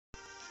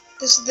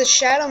This is the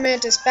Shadow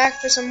Mantis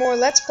back for some more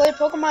Let's Play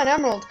Pokemon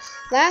Emerald.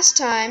 Last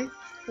time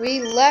we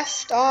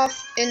left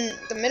off in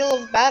the middle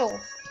of a battle,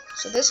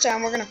 so this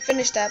time we're gonna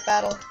finish that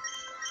battle.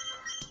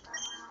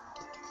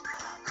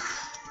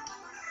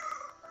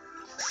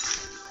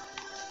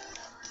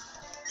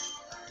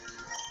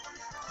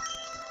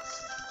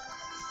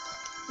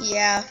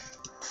 Yeah.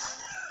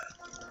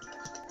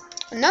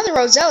 Another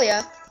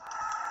Roselia?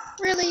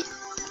 Really?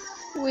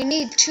 We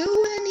need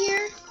two in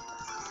here?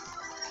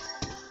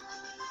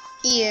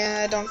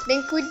 Yeah, I don't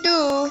think we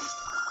do.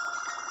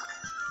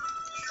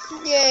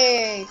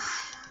 Yay!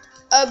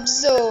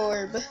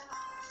 Absorb.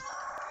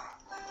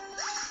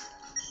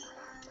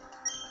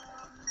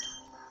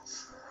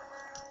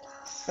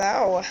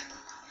 Wow.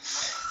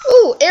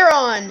 Ooh,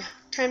 Aeron!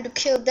 Time to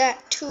kill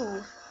that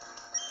too.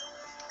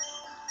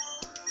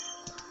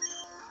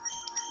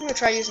 I'm gonna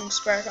try using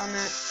Spark on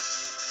that.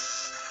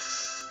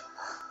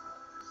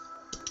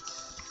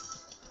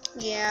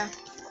 Yeah.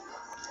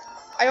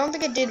 I don't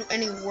think it did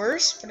any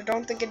worse, but I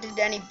don't think it did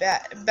any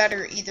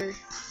better either.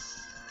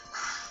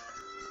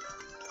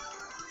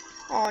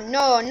 Oh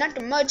no, not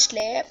the Mud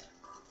Slap.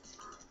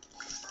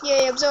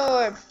 Yay,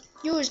 absorb.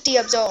 Use the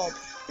absorb.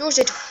 Use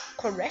it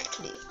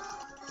correctly.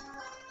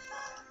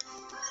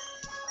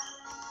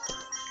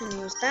 I'm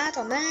gonna use that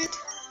on that.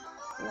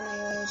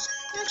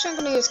 I'm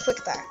gonna use quick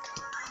attack.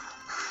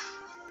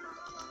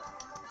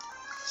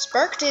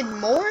 Spark did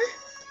more?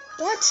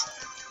 What?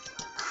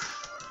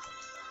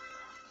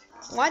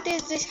 Why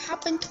did this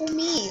happen to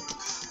me?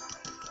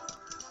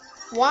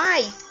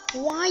 Why?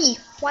 Why?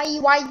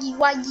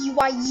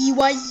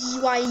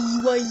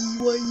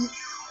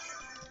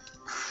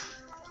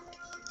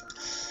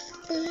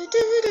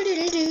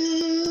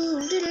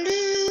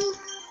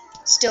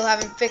 Still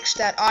haven't fixed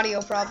that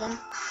audio problem.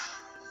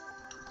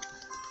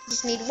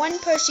 Just need one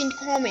person to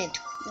comment.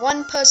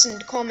 One person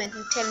to comment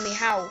and tell me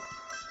how.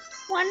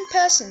 One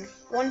person.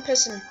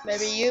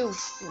 Maybe you.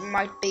 It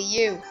might be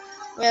you.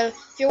 Well,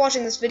 if you're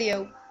watching this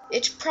video,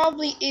 it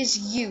probably is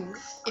you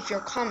if you're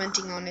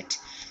commenting on it.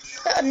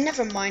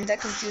 Never mind, that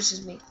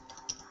confuses me.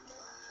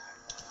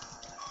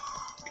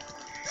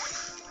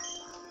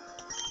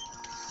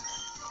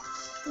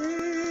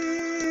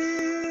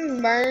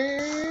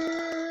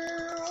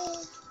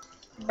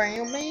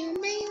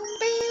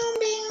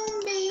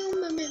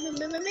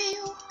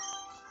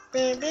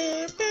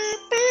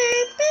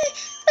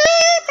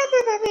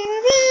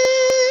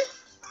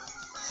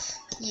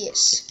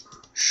 Yes.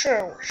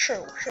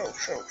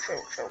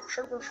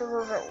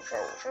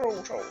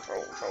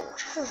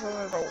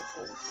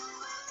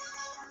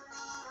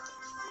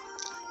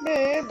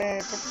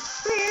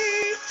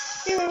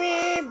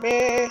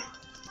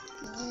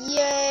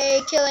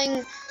 Yay,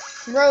 killing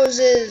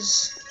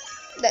roses.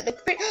 That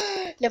look pretty.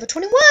 Level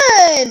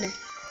 21.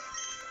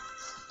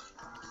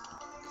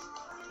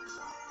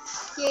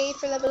 Yay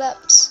for level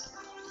ups.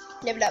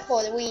 Level up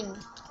for the win.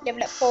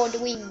 Level up for the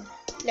win.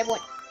 Level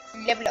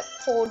up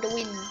for the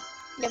win.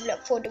 Level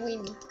up for the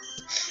win.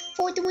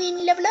 For the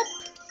win, level up.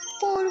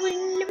 For the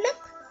win, level up.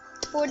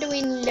 For the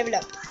win, level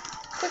up.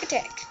 Quick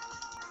attack.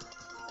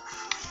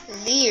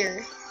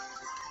 Leer.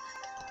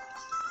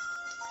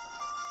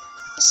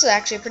 This is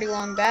actually a pretty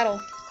long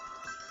battle.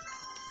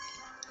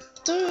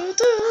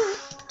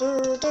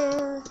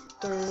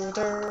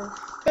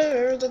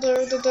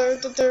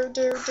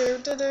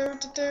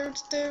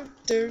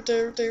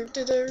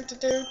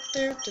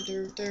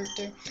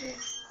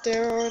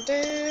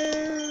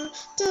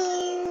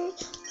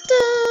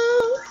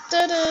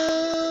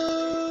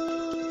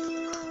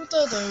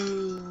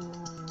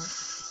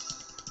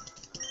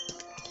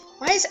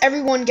 Why is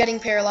everyone getting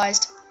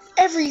paralyzed?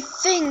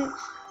 Everything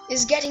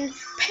is getting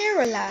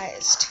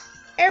paralyzed.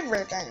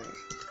 Everything.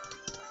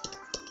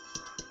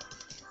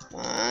 Come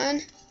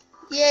on.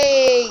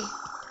 Yay!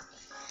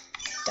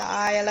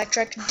 Die,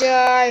 electric,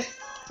 die.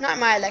 Not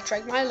my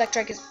electric. My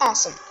electric is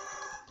awesome.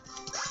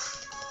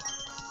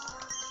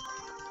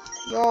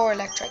 Your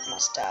electric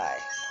must die.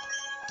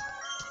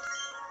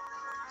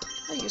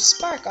 I'll use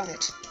spark on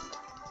it.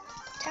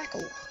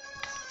 Tackle.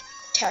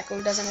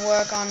 Tackle doesn't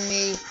work on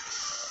me.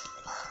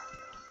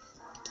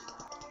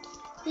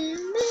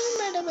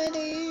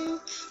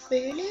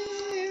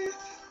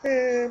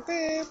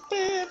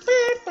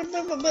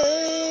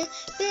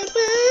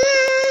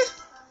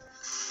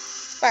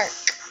 Spark.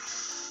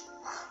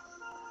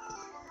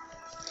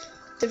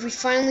 Did we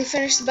finally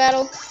finish the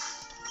battle?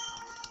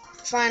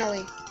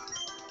 Finally.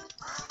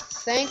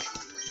 Thank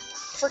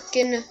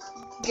frickin'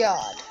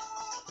 God.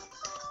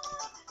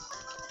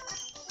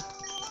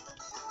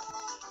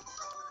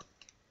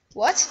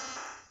 What?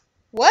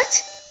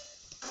 What?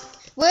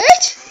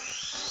 What?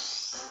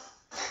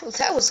 Well,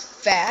 that was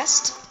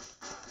fast.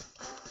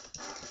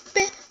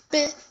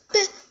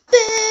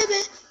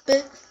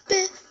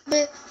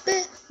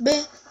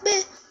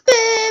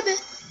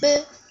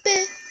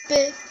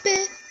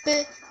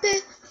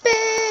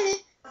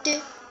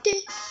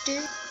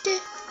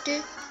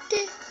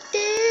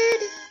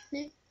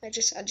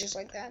 I just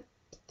like that.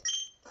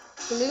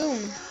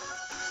 Bloom.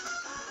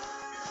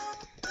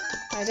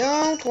 I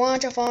don't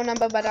want your phone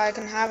number, but I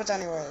can have it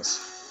anyways.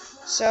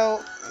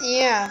 So,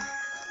 yeah.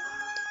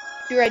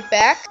 Be right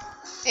back.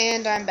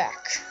 And I'm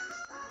back.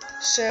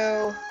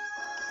 So,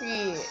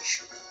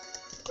 yes.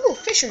 Ooh,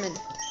 fisherman.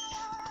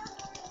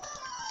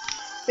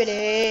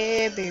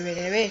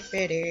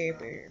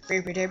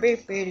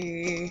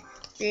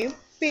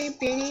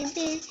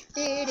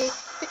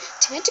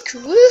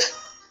 Tentacle.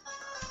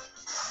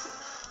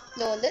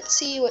 No, let's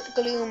see what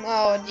gloom.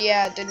 Oh,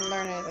 yeah, didn't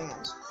learn anything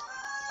else.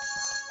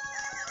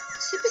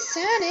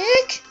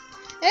 Supersonic.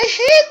 I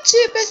hate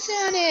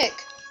supersonic.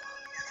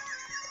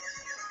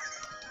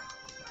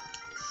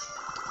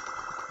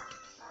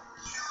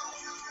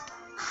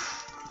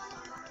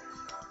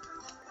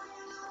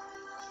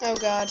 Oh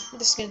god,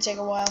 this is gonna take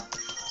a while.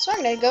 So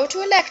I'm gonna go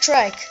to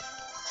electric.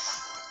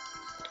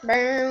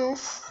 Bow,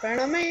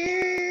 bow,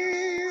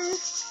 meow,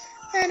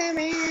 bow,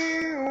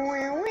 meow,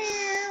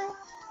 wow,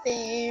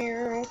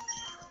 bow,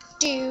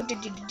 do do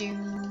do do do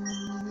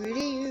do,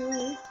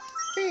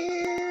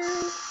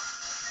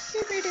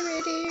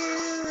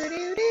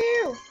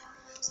 do.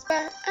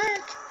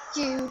 Spark,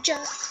 you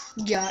just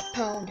got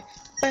pwned.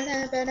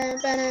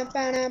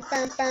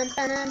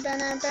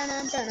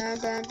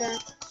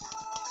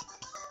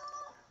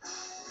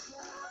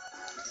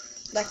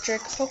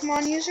 Electric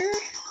Pokemon user,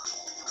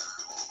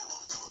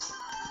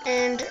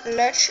 and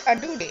let's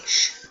do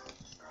this.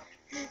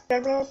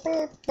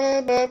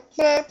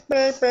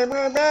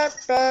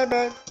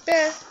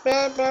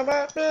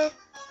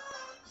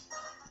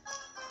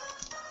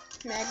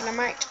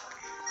 Magnemite.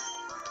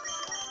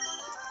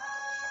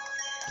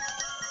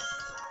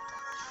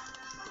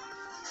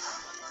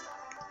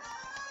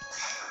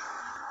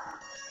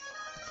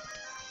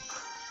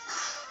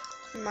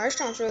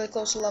 Marshall's really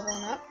close to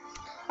leveling up.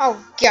 Oh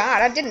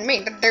god, I didn't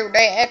mean to do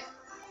that.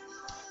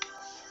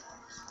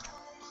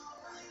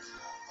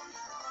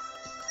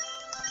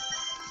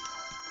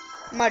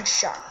 Mud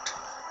shot.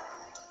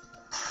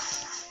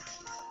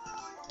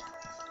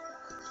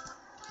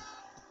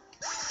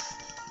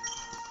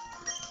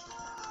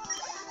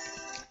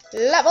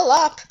 Level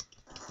up.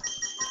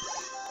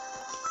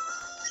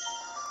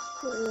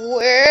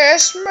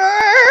 Whisper.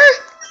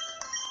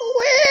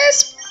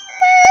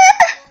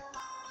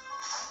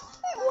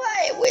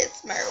 Why,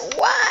 Whisper?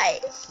 Why?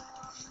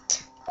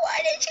 Why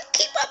did you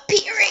keep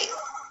appearing?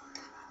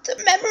 The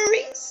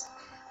memories.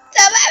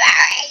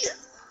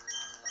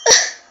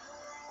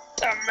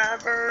 The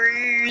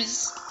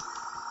memories.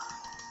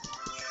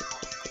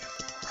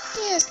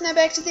 Yes, now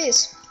back to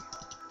this.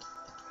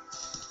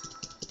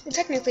 Well,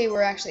 technically,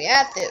 we're actually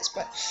at this,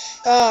 but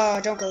oh,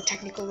 don't go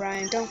technical,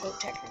 Ryan. Don't go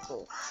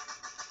technical.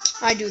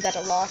 I do that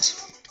a lot.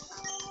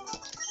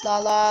 La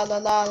la la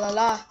la la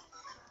la.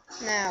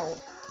 Now,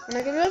 when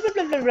I go blah blah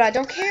blah blah blah, I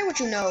don't care what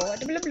you know. Blah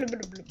blah blah blah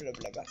blah blah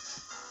blah blah.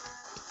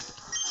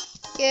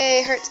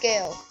 Yay, heart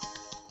scale.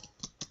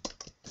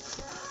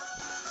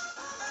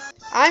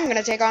 I'm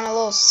gonna take on a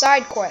little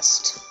side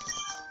quest.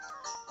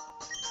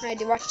 I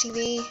do watch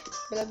TV.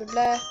 Blah blah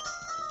blah.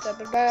 Blah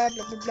blah blah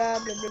blah blah blah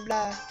blah blah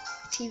blah.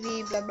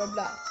 TV. Blah blah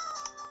blah.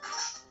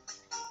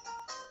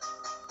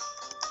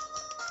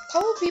 A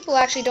couple people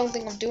actually don't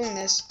think of doing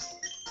this.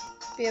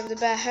 Be able to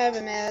buy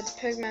Harbour Mail at the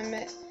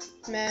Pokemon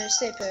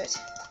stay put.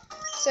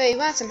 So you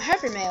want some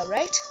Harbour Mail,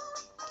 right?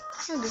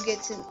 I'll go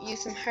get you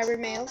some Harbour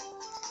Mail.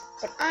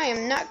 But I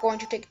am not going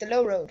to take the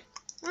low road.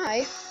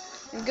 I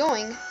am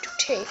going to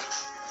take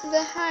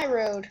the high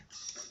road.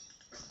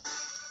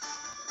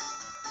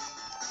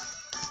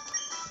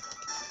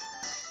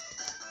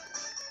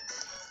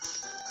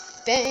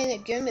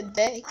 Bang, give me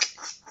back.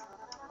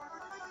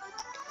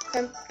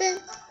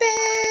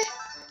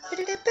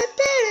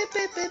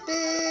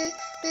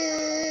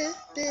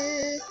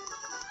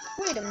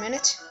 Wait a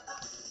minute.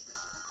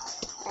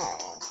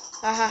 Oh,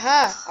 ha ha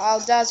ha! I'll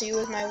dazzle you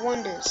with my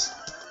wonders.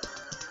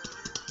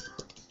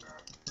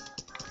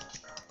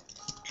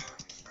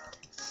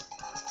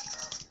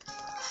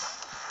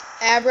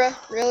 Abra,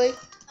 really?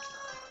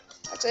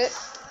 That's it?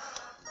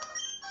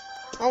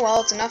 Oh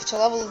well, it's enough to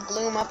level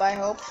Gloom up, I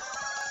hope.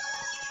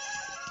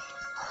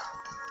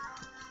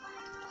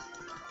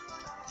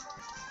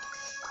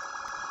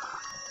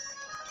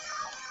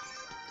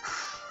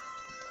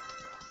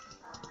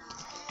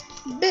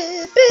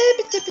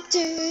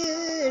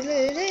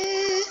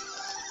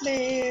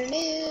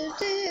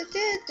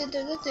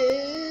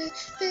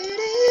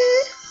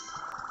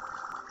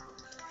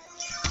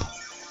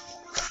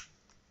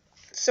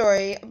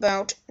 Sorry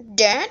about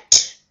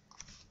that.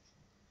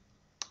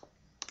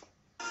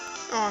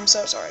 Oh, I'm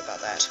so sorry about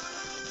that.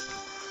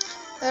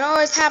 That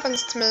always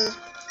happens to me.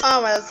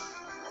 Always.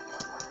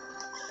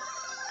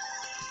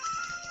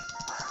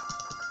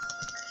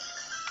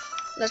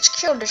 Let's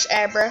kill this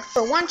Abra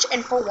for once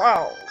and for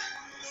all.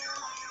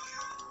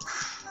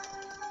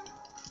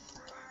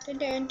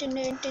 Level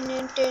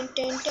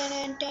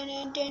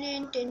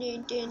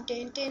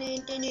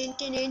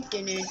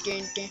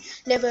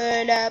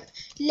up,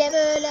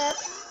 level up,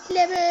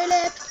 level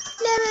up,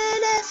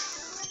 level up.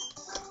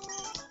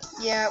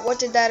 Yeah, what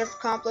did that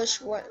accomplish?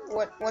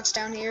 What's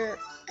down here?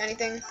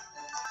 Anything?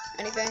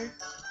 Anything?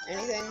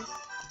 Anything?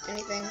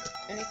 Anything?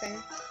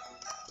 Anything?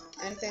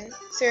 Anything?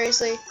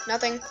 Seriously?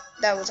 Nothing?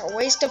 That was a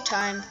waste of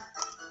time.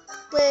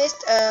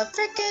 Waste of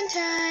freaking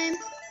time.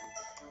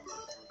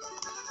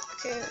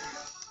 Okay.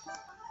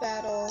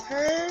 Battle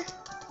her.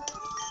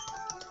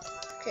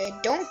 Okay,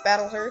 don't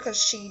battle her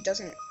because she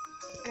doesn't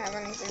have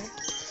anything.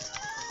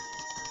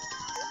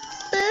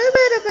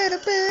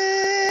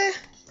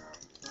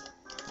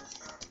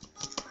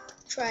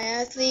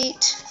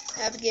 Triathlete,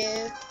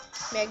 Abigail,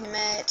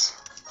 Magnemite.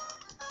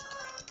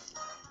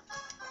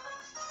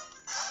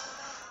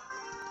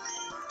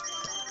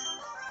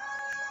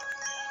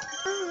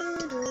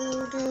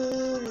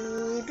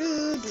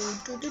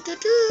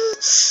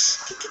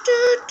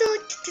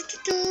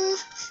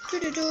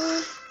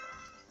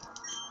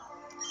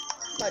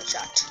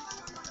 Bloodshot.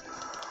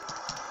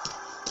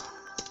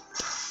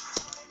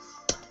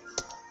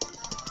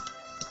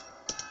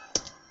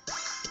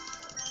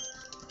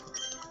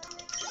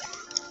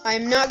 I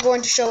am not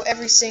going to show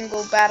every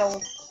single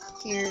battle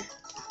here.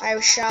 I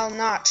shall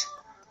not.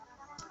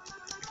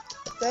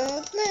 Blah,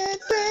 blah,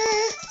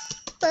 blah.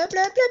 Blah, blah,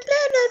 blah,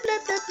 blah, blah,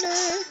 blah,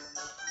 blah.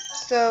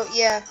 So,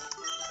 yeah.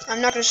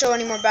 I'm not going to show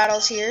any more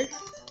battles here.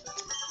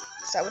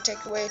 So that would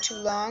take way too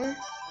long.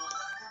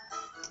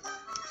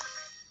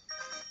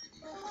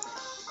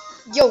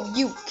 Yo,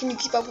 you! Can you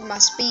keep up with my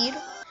speed?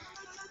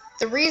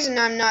 The reason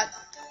I'm not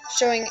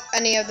showing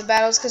any of the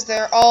battles because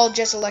they're all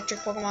just electric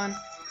Pokemon.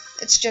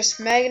 It's just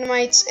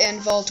Magnemites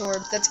and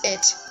Voltorbs. That's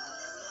it.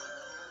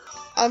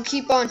 I'll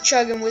keep on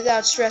chugging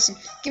without stressing.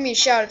 Give me a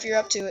shout if you're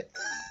up to it.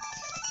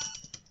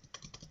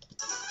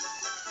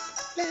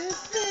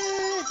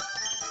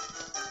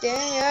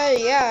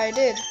 Yeah,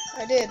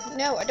 I did.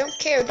 No, I don't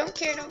care. Don't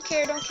care. I don't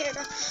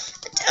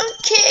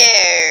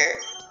care.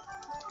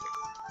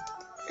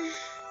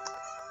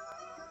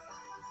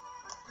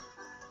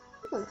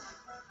 Ooh.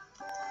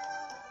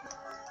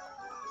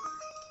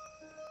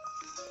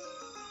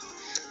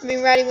 I've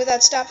been riding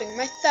without stopping.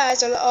 My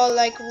thighs are all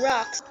like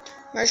rocks.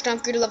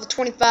 Marshtomp grew to level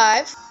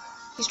 25.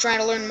 He's trying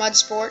to learn Mud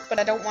Sport, but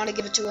I don't want to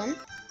give it to him.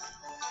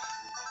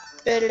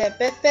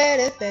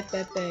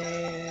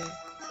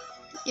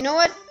 You know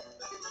what?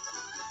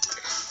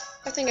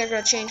 I think I'm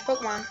gonna change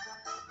Pokemon.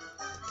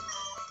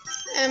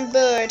 I'm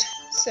bored,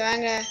 so I'm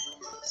gonna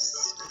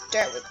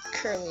start with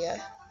Curlia.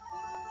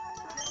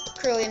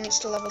 Curlia needs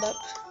to level up.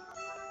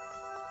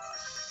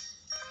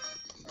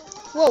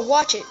 Whoa,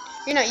 watch it.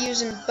 You're not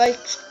using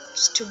bikes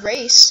to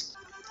race.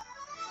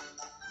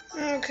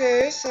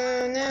 Okay,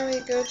 so now we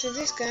go to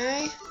this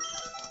guy.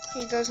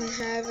 He doesn't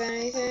have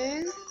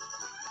anything.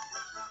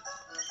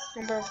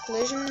 Number of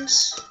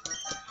collisions.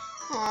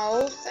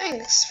 Oh,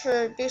 thanks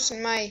for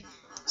boosting my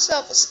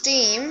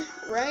self-esteem,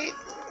 right?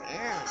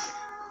 Yeah.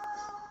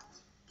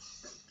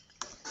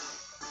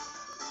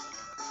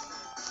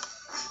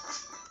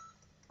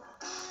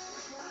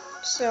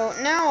 So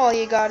now all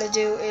you gotta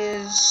do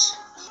is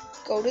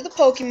go to the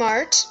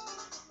Pokemart,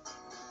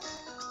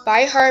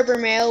 buy Harbor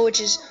Mail,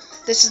 this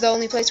is the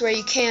only place where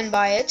you can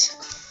buy it.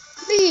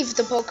 Leave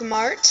the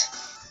Pokemart,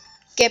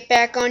 get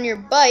back on your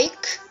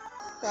bike,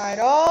 ride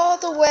all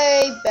the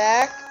way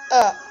back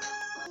up.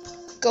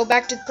 Go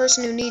back to the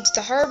person who needs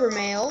the Harbor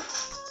Mail.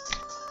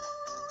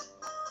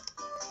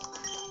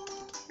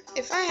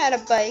 If I had a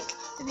bike,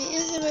 it'd be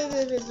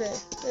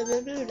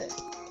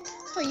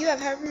oh, you have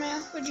Harbor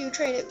Mail? Would you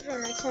trade it for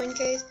my coin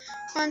case?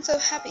 Oh, I'm so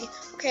happy.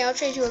 Okay, I'll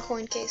trade you a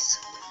coin case.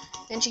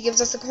 And she gives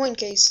us a coin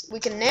case. We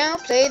can now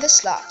play the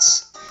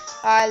slots.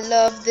 I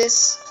love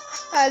this.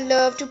 I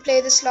love to play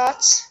the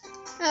slots.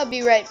 I'll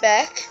be right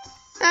back.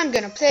 I'm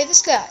gonna play the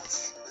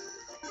slots.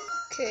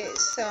 Okay,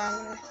 so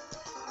I'm gonna...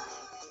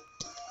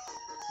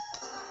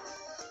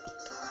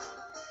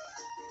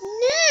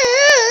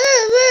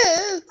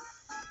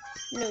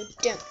 No,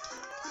 don't.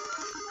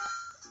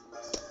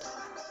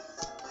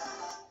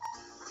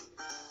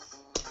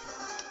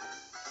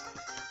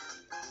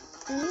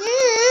 No.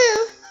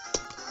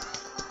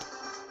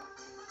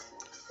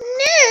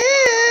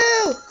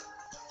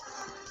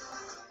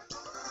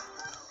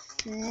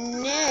 No.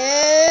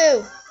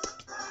 No.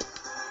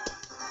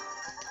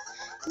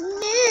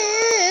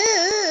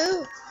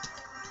 No.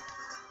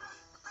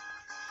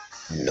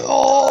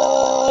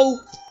 No.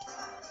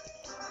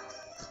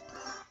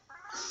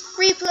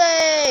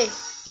 Replay.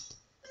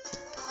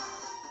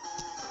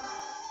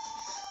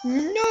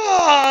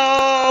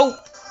 No.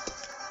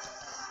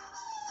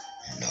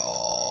 No.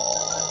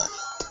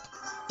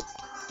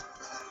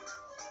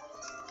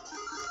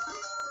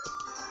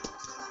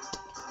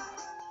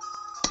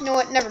 You know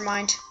what? Never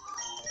mind.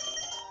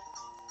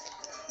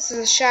 This is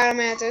a Shadow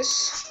Mantis.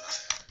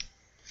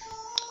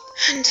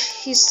 And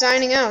he's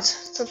signing out.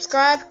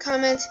 Subscribe,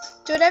 comment,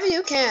 do whatever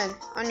you can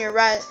on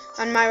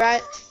my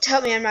ride to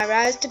help me on my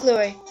rise to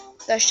glory.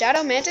 The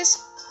Shadow Mantis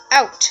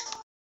out.